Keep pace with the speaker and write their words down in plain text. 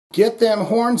Get them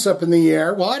horns up in the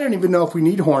air. Well, I don't even know if we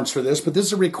need horns for this, but this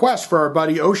is a request for our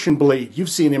buddy Ocean Bleed. You've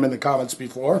seen him in the comments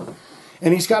before.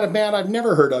 And he's got a band I've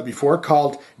never heard of before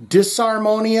called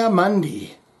Disarmonia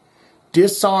Mundi.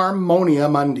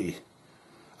 Disarmonia Mundi.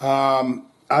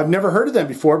 I've never heard of them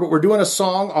before, but we're doing a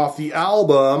song off the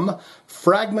album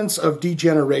Fragments of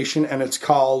Degeneration, and it's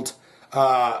called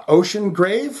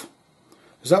Oceangrave.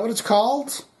 Is that what it's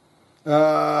called?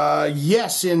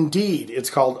 Yes, indeed.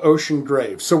 It's called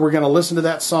Oceangrave. So we're going to listen to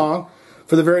that song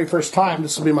for the very first time.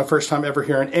 This will be my first time ever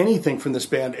hearing anything from this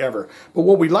band ever. But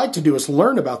what we'd like to do is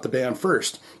learn about the band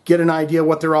first, get an idea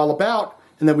what they're all about,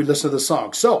 and then we listen to the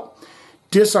song. So,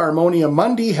 Disarmonia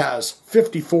Mundi has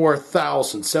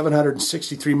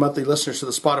 54,763 monthly listeners to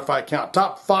the Spotify account.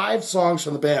 Top 5 songs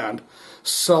from the band,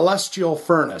 Celestial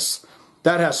Furnace.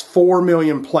 That has 4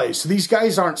 million plays. So these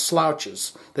guys aren't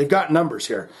slouches. They've got numbers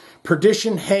here.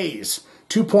 Perdition Haze,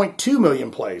 2.2 million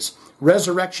plays.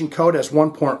 Resurrection Code has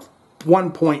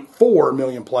 1.4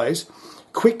 million plays.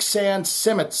 Quicksand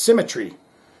Symmetry.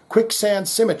 Quicksand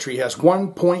Symmetry has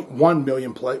 1.1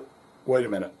 million plays. Wait a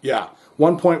minute. Yeah,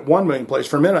 1.1 million plays.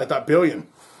 For a minute, I thought billion.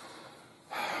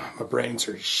 My brains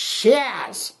are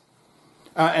shaz.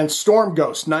 And Storm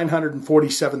Ghost,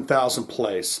 947,000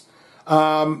 plays.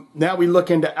 Now we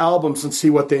look into albums and see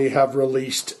what they have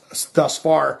released thus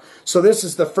far. So this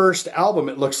is the first album,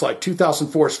 it looks like,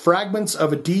 2004's Fragments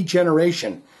of a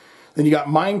Degeneration. Then you got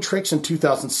Mind Tricks in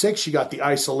 2006, you got The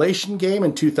Isolation Game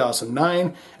in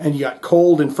 2009, and you got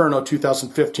Cold Inferno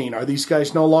 2015. Are these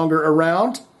guys no longer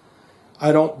around?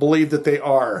 I don't believe that they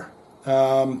are.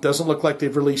 Doesn't look like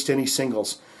they've released any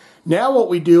singles. Now what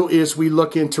we do is we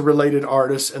look into related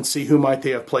artists and see who might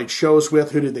they have played shows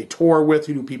with, who did they tour with,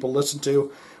 who do people listen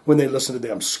to when they listen to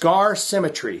them. Scar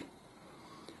Symmetry,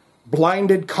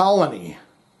 Blinded Colony,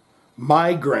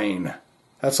 Migraine.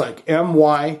 That's like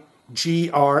M-Y-G-R-A-I-N,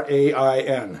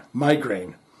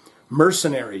 Migraine.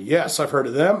 Mercenary, yes, I've heard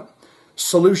of them.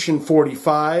 Solution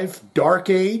 45, Dark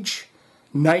Age,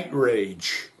 Night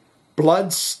Rage,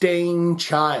 Bloodstained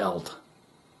Child.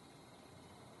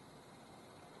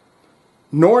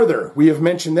 Norther, we have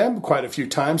mentioned them quite a few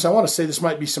times. I want to say this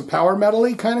might be some power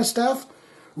metal-y kind of stuff.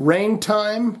 Rain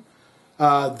Time,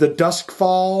 The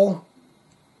Duskfall,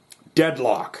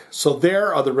 Deadlock. So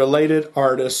there are the related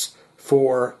artists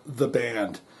for the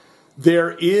band.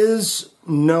 There is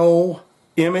no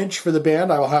image for the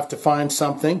band. I will have to find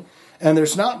something. And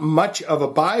there's not much of a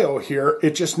bio here.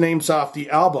 It just names off the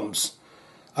albums.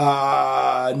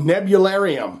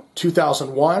 Nebularium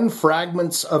 2001,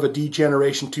 Fragments of a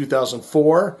Degeneration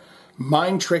 2004,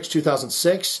 Mind Tricks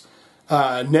 2006,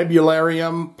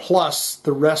 Nebularium plus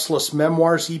The Restless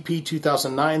Memoirs EP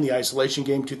 2009, The Isolation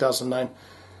Game 2009,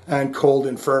 and Cold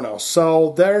Inferno.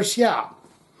 So there's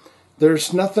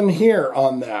nothing here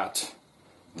on that.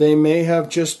 They may have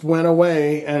just went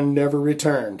away and never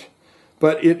returned.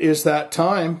 But it is that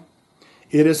time.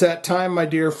 It is that time, my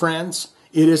dear friends.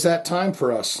 It is that time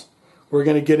for us. We're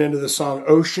going to get into the song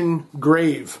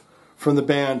Oceangrave from the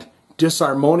band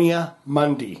Disarmonia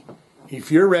Mundi.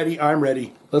 If you're ready, I'm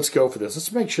ready. Let's go for this.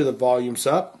 Let's make sure the volume's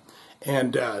up.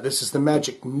 And this is the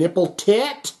magic nipple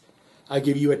tit. I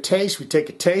give you a taste. We take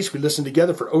a taste. We listen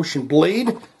together for Ocean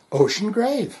Bleed,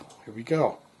 Oceangrave. Here we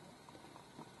go.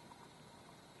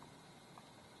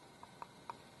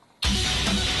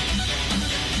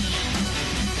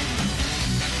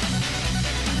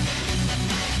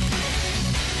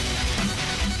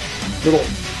 Little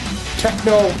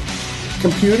techno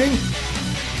computing.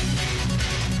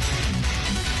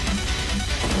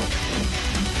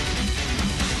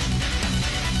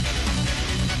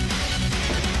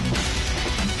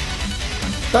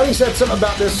 Thought he said something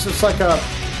about this. It's like a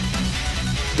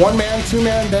one-man,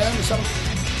 two-man band or something.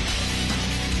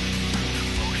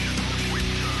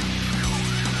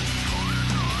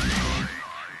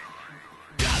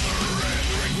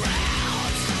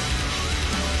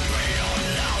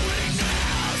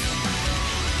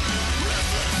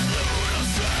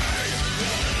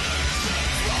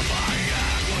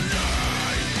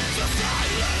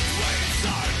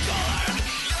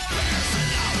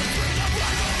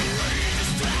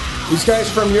 These guys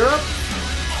from Europe?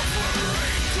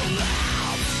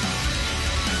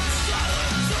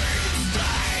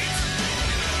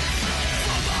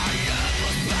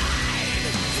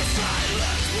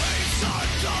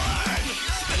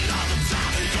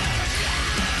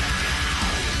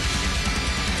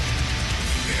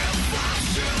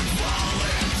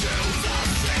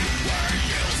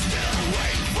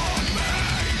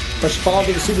 I should follow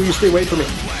me to see where you stay away from me.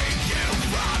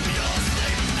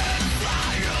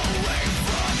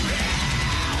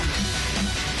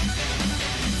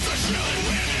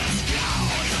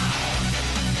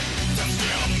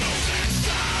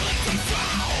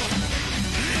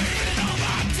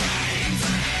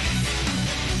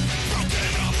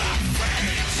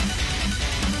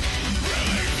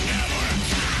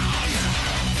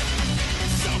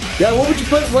 Yeah, what would you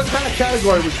put? What kind of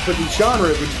category would you put these genre?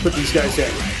 Would you put these guys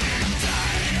in?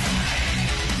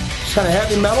 Just kind of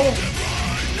heavy metal.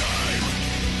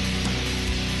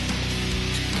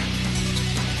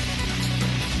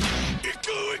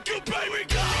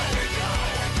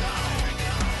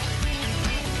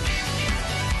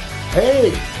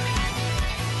 Hey.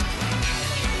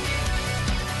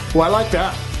 Well, I like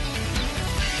that.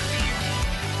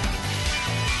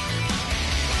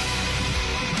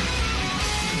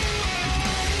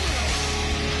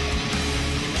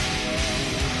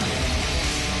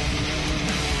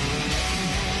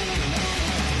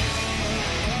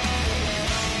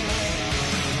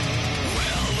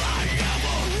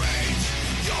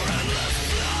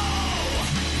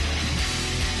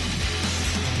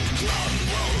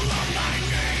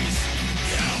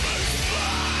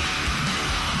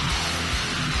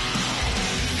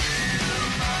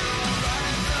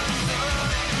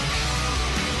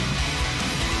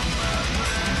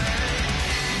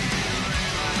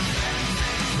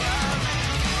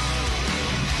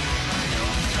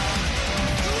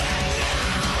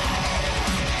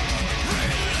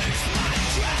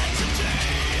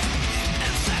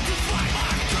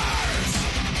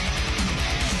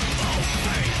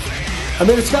 I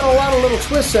mean, it's got a lot of little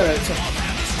twists in it.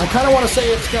 I kind of want to say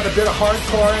it's got a bit of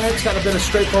hardcore in it. It's got a bit of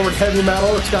straightforward heavy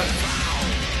metal. It's got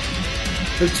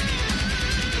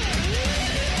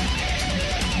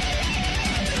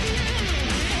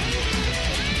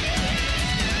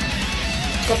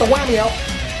the whammy out.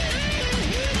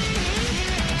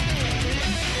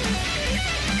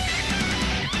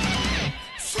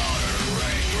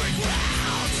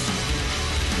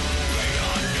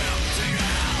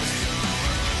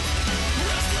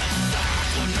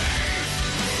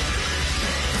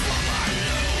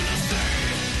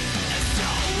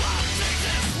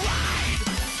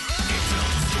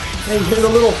 And you hear the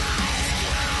little...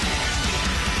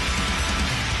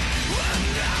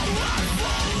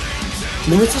 I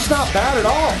mean, this is not bad at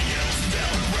all.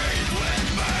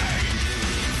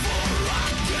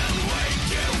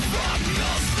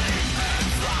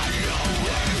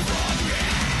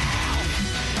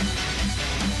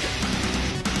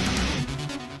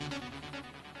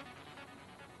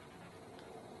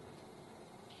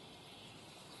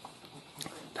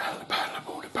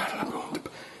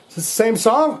 Is this the same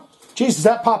song? Jesus,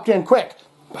 that popped in quick.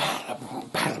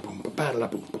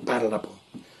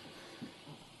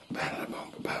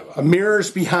 A mirror's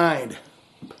behind.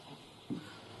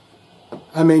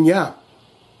 I mean, yeah.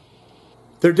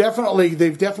 They've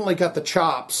definitely got the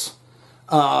chops.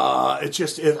 It's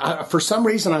just, for some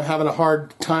reason, I'm having a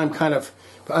hard time kind of,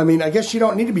 I mean, I guess you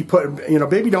don't need to be put, you know,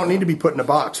 baby don't need to be put in a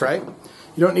box, right?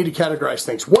 You don't need to categorize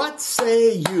things. What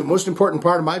say you? Most important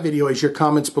part of my video is your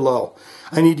comments below.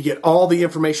 I need to get all the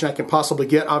information I can possibly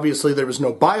get. Obviously, there was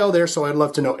no bio there, so I'd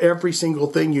love to know every single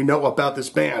thing you know about this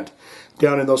band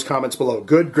down in those comments below.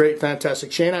 Good, great,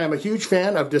 fantastic. Shane, I am a huge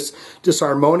fan of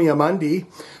Disarmonia Mundi.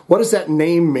 What does that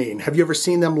name mean? Have you ever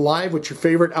seen them live? What's your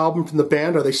favorite album from the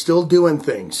band? Are they still doing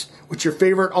things? What's your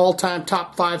favorite all-time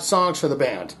top 5 songs for the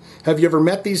band? Have you ever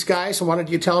met these guys and wanted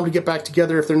you to tell them to get back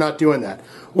together if they're not doing that?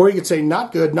 Or you could say,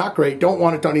 not good, not great, don't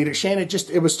want it, don't need it. Shane,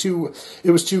 it was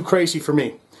too crazy for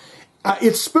me.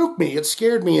 It spooked me. It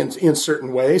scared me in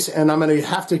certain ways, and I'm going to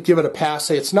have to give it a pass.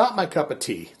 Say it's not my cup of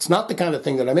tea. It's not the kind of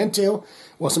thing that I'm into. It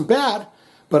wasn't bad,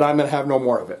 but I'm going to have no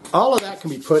more of it. All of that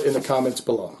can be put in the comments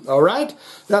below. All right?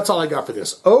 That's all I got for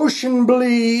this. Ocean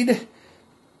Bleed.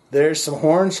 There's some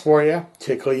horns for you.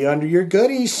 Tickle you under your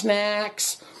goodie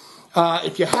snacks.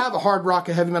 If you have a hard rock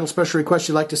and heavy metal special request,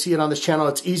 you'd like to see it on this channel,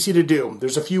 it's easy to do.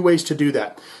 There's a few ways to do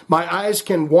that. My eyes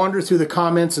can wander through the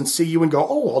comments and see you and go,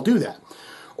 oh, I'll do that.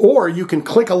 Or you can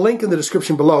click a link in the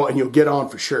description below and you'll get on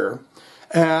for sure.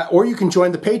 Or you can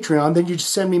join the Patreon, then you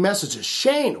just send me messages.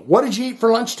 Shane, what did you eat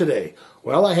for lunch today?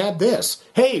 Well, I had this.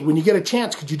 Hey, when you get a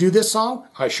chance, could you do this song?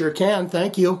 I sure can,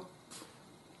 thank you.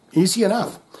 Easy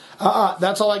enough.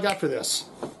 That's all I got for this.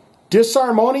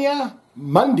 Disarmonia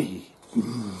Mundi.